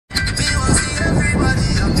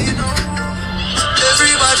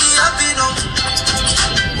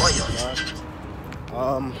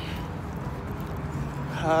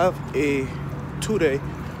have a 2-day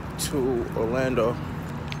to Orlando,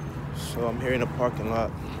 so I'm here in the parking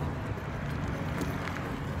lot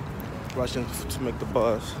rushing to make the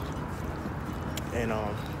bus. And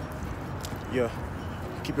yeah,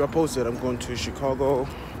 keep you posted. I'm going to Chicago,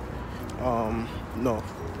 no,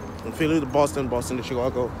 from Philly to Boston, Boston to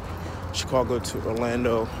Chicago, Chicago to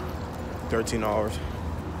Orlando, 13 hours,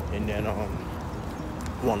 and then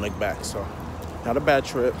one leg back. So not a bad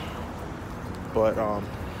trip, but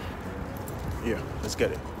yeah, let's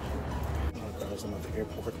get it. Alright guys, I'm at the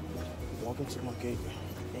airport, walking to my gate,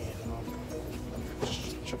 and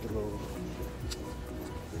check a little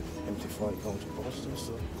empty flight going to Boston,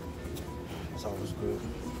 so it's always good.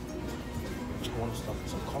 I want to stop with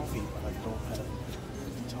some coffee, but I don't have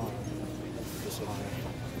time this line.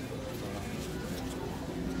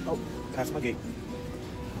 Oh, past my gate.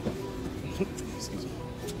 Excuse me.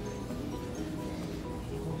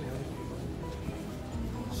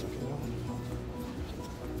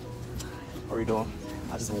 How are you doing?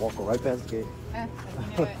 I just walk right past the gate. On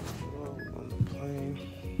the plane.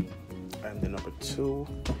 I'm the number 2.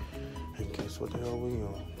 And guess what the hell we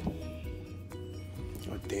on?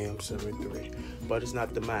 A damn 73. But it's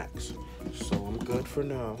not the max. So I'm good for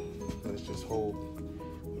now. Let's just hope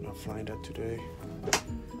we're not flying that today.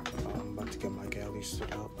 I'm about to get my galley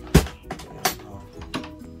set up.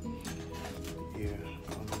 And,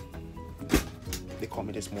 they called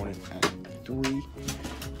me this morning at 3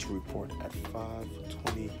 to report at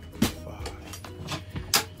 5:25.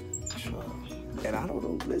 And I don't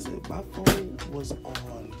know, listen, my phone was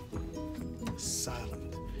on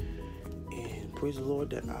silent. And praise the Lord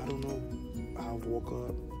that I don't know, I woke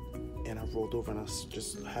up and I rolled over and I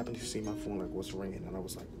just happened to see my phone like was ringing, and I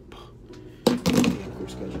was like, group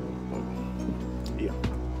schedule. Yeah.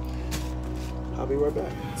 I'll be right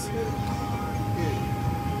back.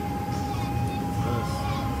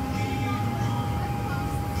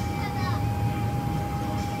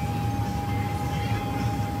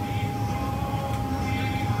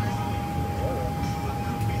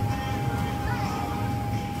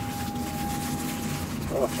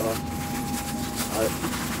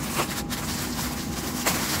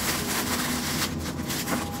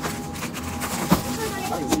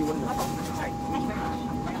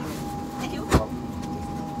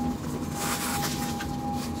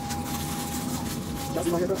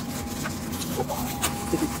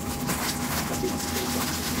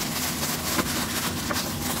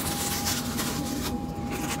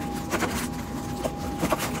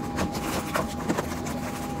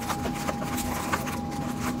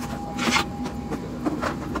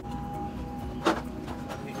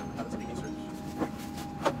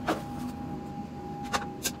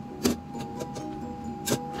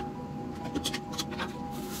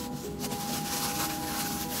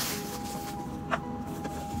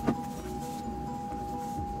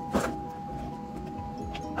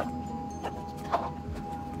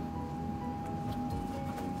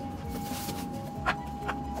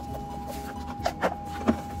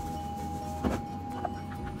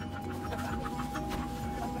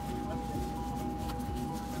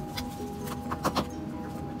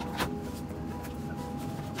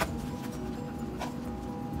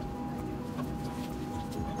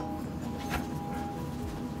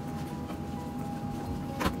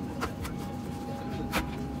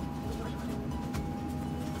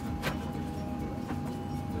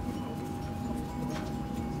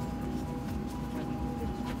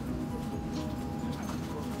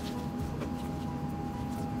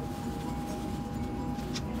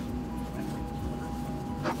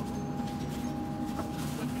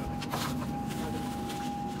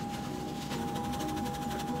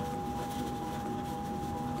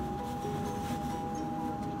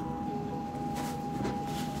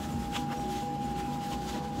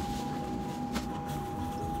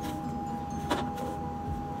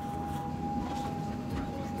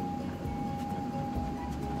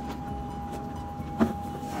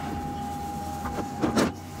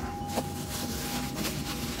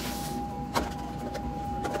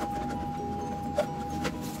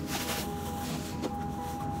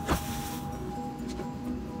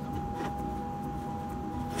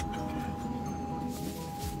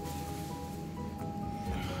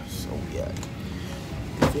 Yeah,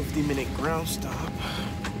 50-minute ground stop,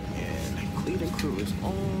 and Cleveland crew is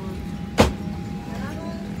on.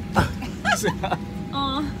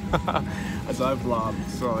 So I vlogged.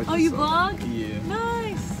 So I just, you vlog? Yeah.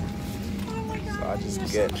 Nice. Oh my god. So I just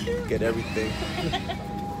so get everything.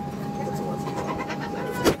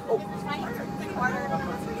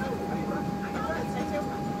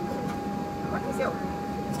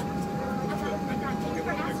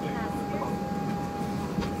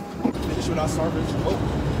 without starving. Oh,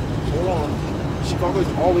 hold on. Chicago is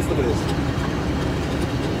always, look at this.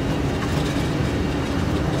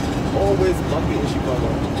 Always bumpy in Chicago.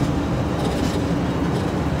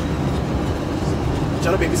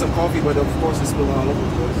 Trying to make me some coffee, but of course it's spilling all over the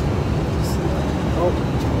place. Oh,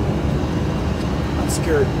 I'm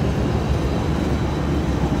scared.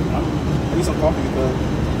 I need some coffee because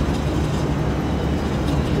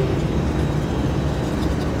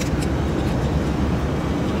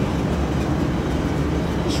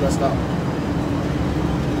I'm stressed out.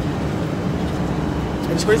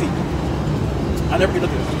 And it's crazy. I never get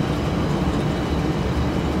look at this.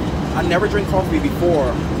 I never drink coffee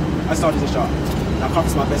before I started this job. Now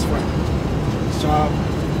coffee's my best friend. This job,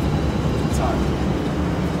 time.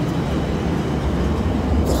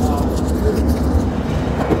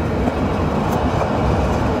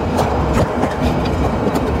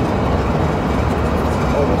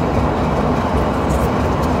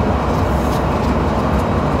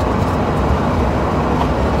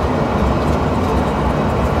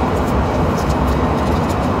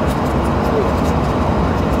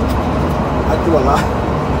 A lot.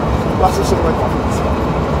 Lots of shit in my coffee.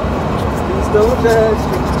 Still dead.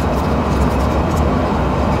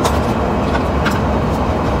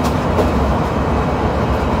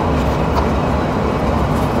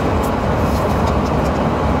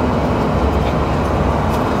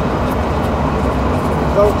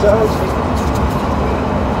 Don't judge me.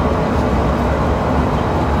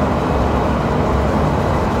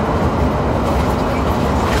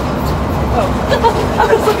 Oh. I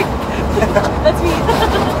was looking. That's me.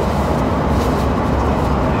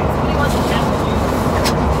 Somebody wants to chat with you.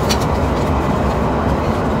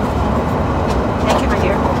 Hey, come right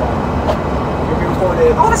here. You're being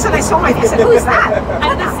recorded. All of a sudden I saw my face. I said, who is that? I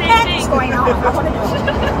did the What the same heck thing. is going on? I want to know.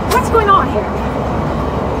 What's going on here?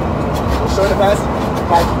 Show the best,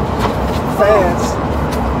 like, fans,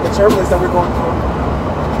 the turbulence that we're going through.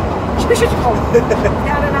 You should go.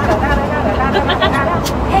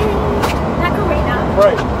 Hey, Macarena.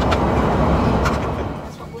 Right.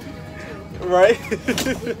 Right? We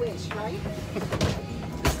wish, right?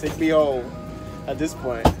 Just take me home at this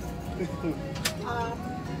point. The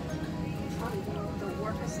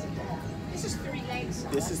work us to death. This is 3 legs. So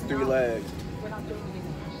This is that's 3 not- legs. We're not doing it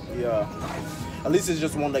anymore. Yeah. At least it's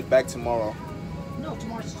just 1 leg back tomorrow. No,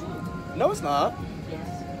 tomorrow's 2. No, it's not. Yes.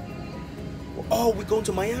 Oh, we're going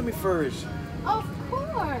to Miami first. Of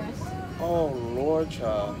course. Oh, Lord,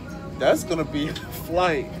 child. That's going to be a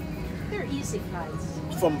flight They're easy flights.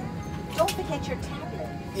 from... Don't forget your tablet.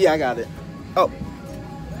 Yeah, I got it. Oh.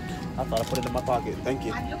 I thought I put it in my pocket. Thank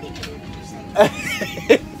you. I'm looking at it and you're saying,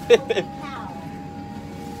 how?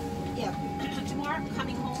 Yeah. Tomorrow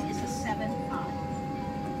coming home is a 7:05.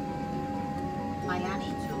 Miami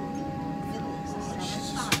to Philly is a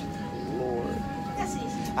 7:05. Lord. That's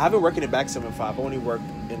easy. I haven't worked in back 7.5. I only worked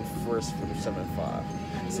in first for 7.5.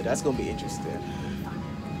 So that's going to be interesting.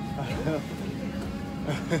 I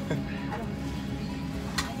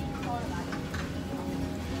didn't thought about it.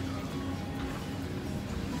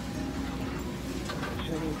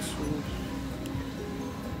 Heading to...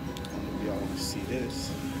 Y'all want to see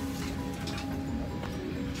this.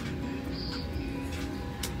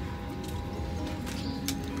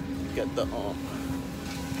 Get the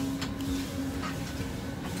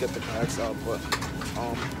bags out, but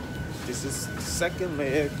this is the second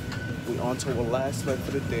leg. We on to our last leg for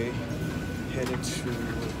the day, heading to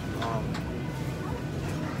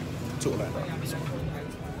Orlando. So.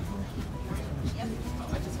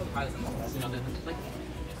 I just hope pilots, you know, like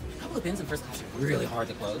a couple of bins in first class are really hard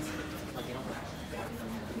to close. Like, you know,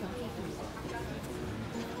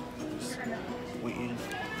 Waiting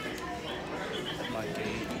at my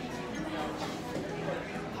gate.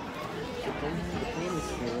 The plane is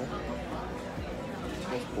here.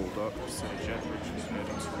 Both pulled up. So jet bridge is heading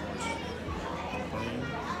towards the plane.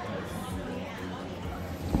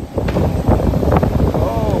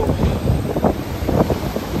 Oh,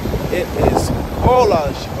 it is cold out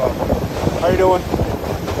in Chicago. How you doing?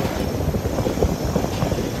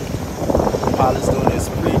 Pilot's doing his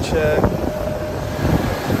pre-check. I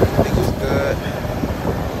think it's good.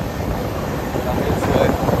 It's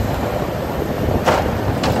good.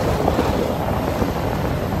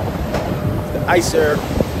 The icer.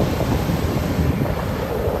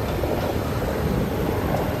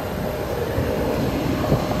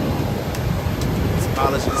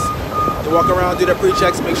 Pilots just to walk around, do their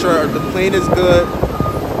pre-checks, make sure the plane is good.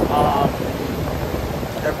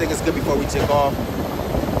 Everything is good before we take off.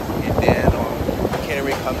 And then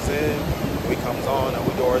catering comes in, we comes on, and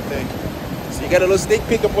we do our thing. So you get a little sneak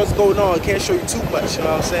peek of what's going on. Can't show you too much, you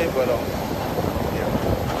know what I'm saying? But yeah.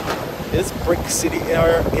 It's Brick City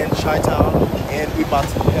area in Chi-Town, and we about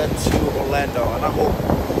to head to Orlando. And I hope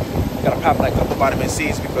I gotta pop like a couple vitamin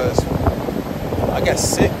C's because I get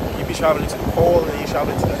sick. You be traveling to the cold and you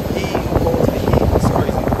traveling to the heat, cold to the heat. It's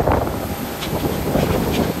crazy.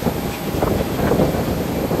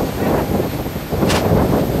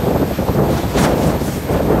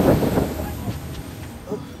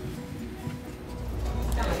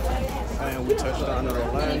 And we touched down in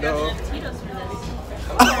Orlando.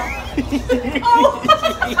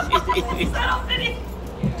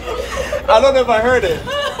 I don't know if I heard it.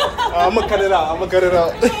 I'm gonna cut it out. I want to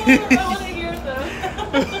hear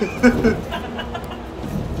them.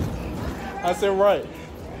 I said right.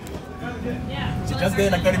 She just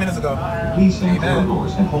did like 30 minutes ago. Please stay clear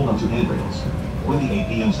doors and hold onto handrails. When the 8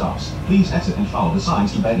 p.m. stops, please exit and follow the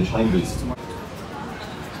signs to baggage claim booth.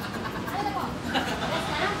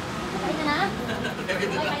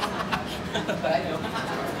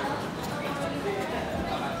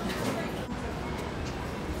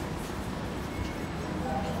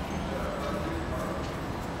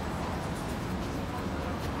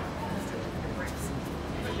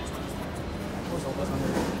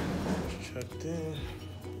 Checked in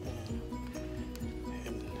and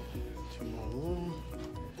heading to my room.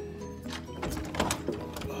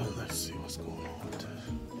 Let's see what's going on with this.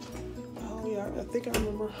 Oh yeah, I think I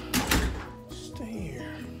remember staying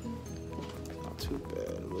here. Not too bad,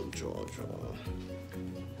 a little Georgia.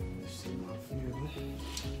 Let's see my view.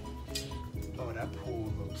 Oh, that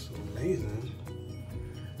pool looks amazing.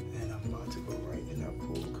 And I'm about to go right in that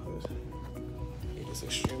pool because it is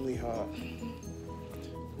extremely hot.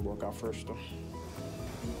 Work out first though.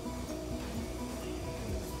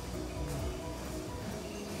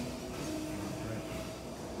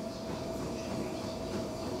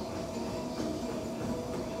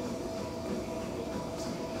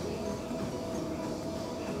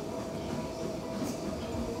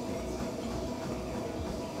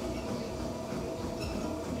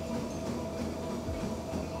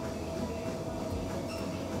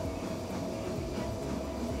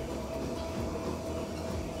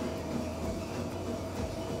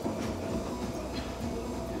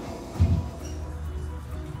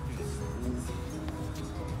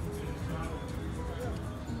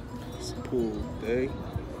 Pool day.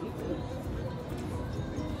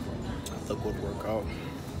 That's a good workout.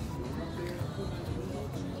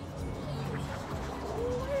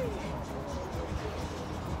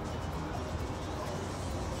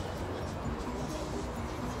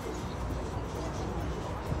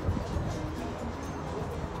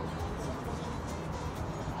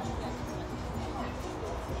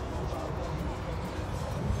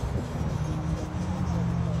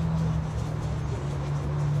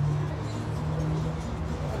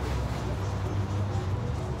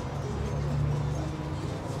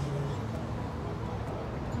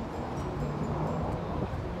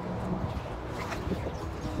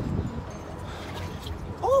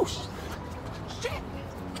 Oh, shit.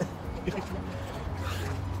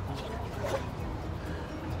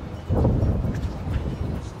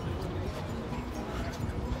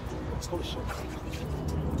 Holy shit.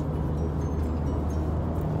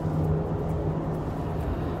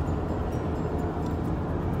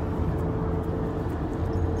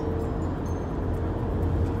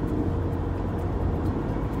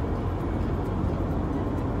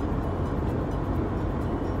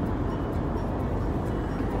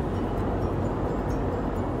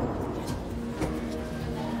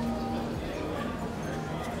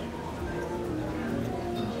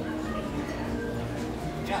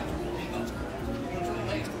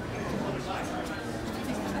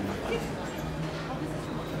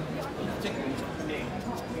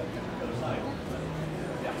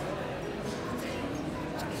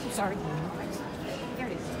 Sorry. There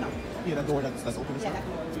it is. No. Yeah, that door that's open. Yeah, that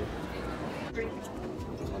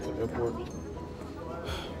Onto the airport.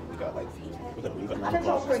 We got like we got 9 Attention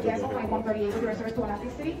o'clock. for Still guests get on here. flight 138 with your service to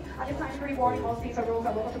Atlantic City. At this time, pre-boarding all seats are rules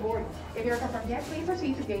are welcome to board. If you're a confirmed guest, please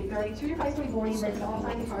proceed to gate 32. Your flight to be boarding ready for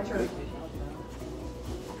on-time departure.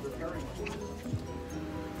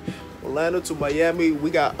 Orlando to Miami,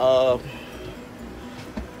 we got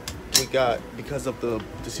because of the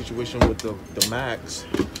situation with the MAX,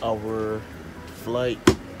 our flight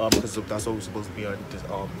because that's what we're supposed to be on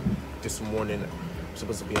this morning,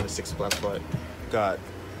 supposed to be on the 6 o'clock flight, got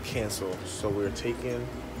canceled. So we're taking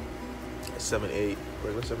 7-8,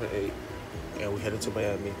 regular 7-8, and we headed to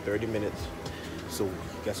Miami, 30 minutes. So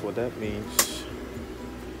guess what that means?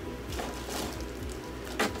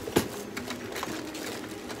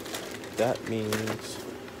 That means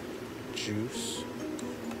juice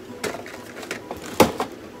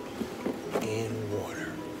and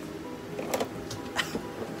water.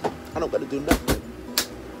 don't gotta do nothing.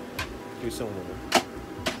 Do something with it.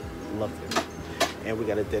 Love it. And we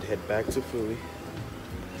gotta dead head back to Philly.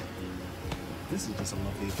 This is just a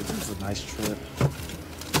lovely, this is a nice trip.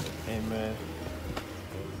 Hey man.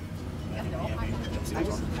 I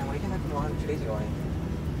just, when I came back from Milan 2 days ago,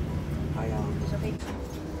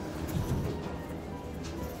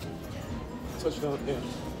 Touchdown, yeah.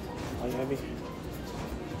 Miami.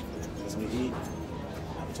 As we eat,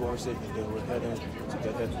 have a 2-hour sit, and then we're heading to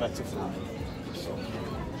head back to Philly. So.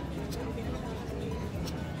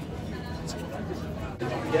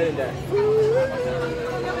 Getting that.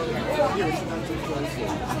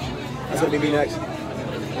 That's gonna be me next.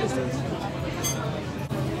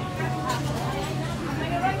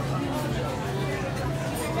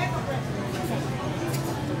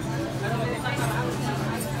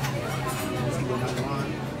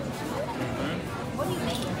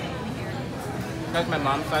 That's my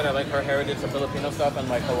mom's side. I like her heritage of Filipino stuff and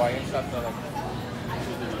like Hawaiian stuff. So like.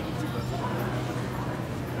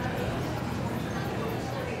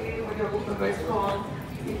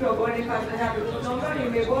 If you're going to have a good number, you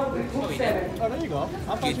may go with book 7. Oh, there you go.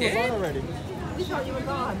 I thought you were gone already. We thought you were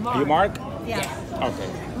gone. Are you Mark? Yes. Okay.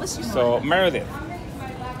 Unless you So Meredith.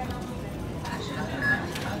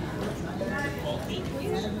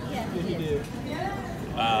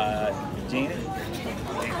 Jean?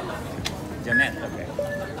 Jeanette, okay.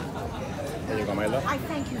 There you go, my love. I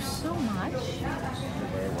thank you so much. You're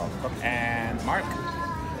very welcome. And Mark?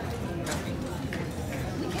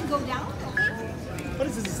 We can go down, okay? What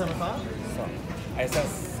is this, a 7-5? So, I said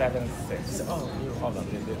 7-6. Oh, Hold on.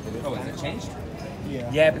 Oh, is it changed? yeah.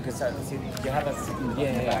 Yeah, because see, you have a seat in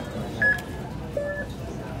the back.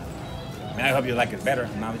 Man, I hope you like it better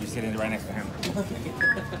now that you're sitting right next to him.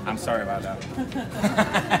 I'm sorry about that.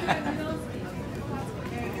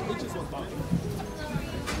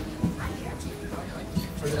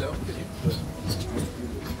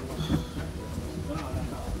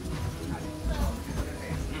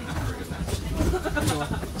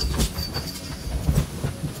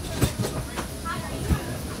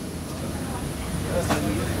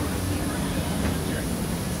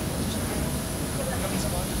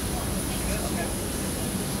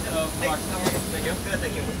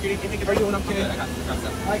 How are you doing? I'm kidding. I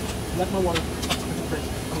left my water. I'm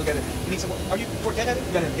gonna get it. You need some water? Are you working at it?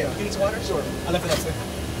 Yeah. You need some water? Sure. I left it upstairs.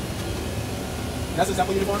 That's a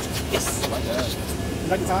sample uniform? Yes. Oh my God. You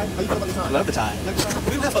like the tie? How you feel about the tie? I love the tie. You like the tie?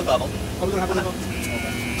 We have a bubble. Are we gonna have one of them?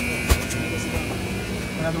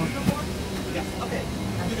 Another one? Yeah. Okay.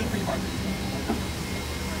 You do free park.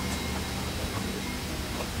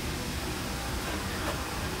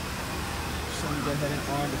 So we go ahead and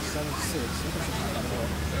on the 7-6.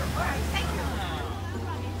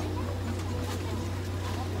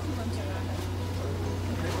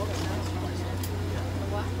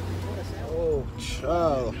 Oh,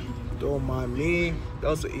 child. Don't mind me. That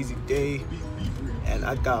was an easy day. And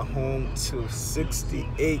I got home to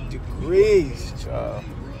 68 degrees, child.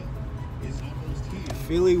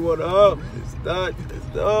 Philly, what up?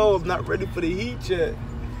 No, I'm not ready for the heat yet.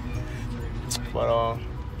 But,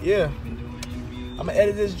 yeah. I'm gonna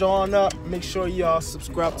edit this drawing up. Make sure y'all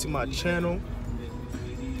subscribe to my channel.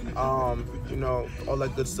 You know, all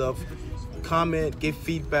that good stuff. Comment, give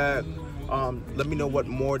feedback. Let me know what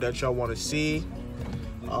more that y'all want to see.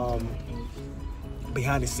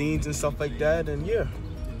 Behind the scenes and stuff like that. And yeah,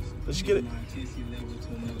 let's get it.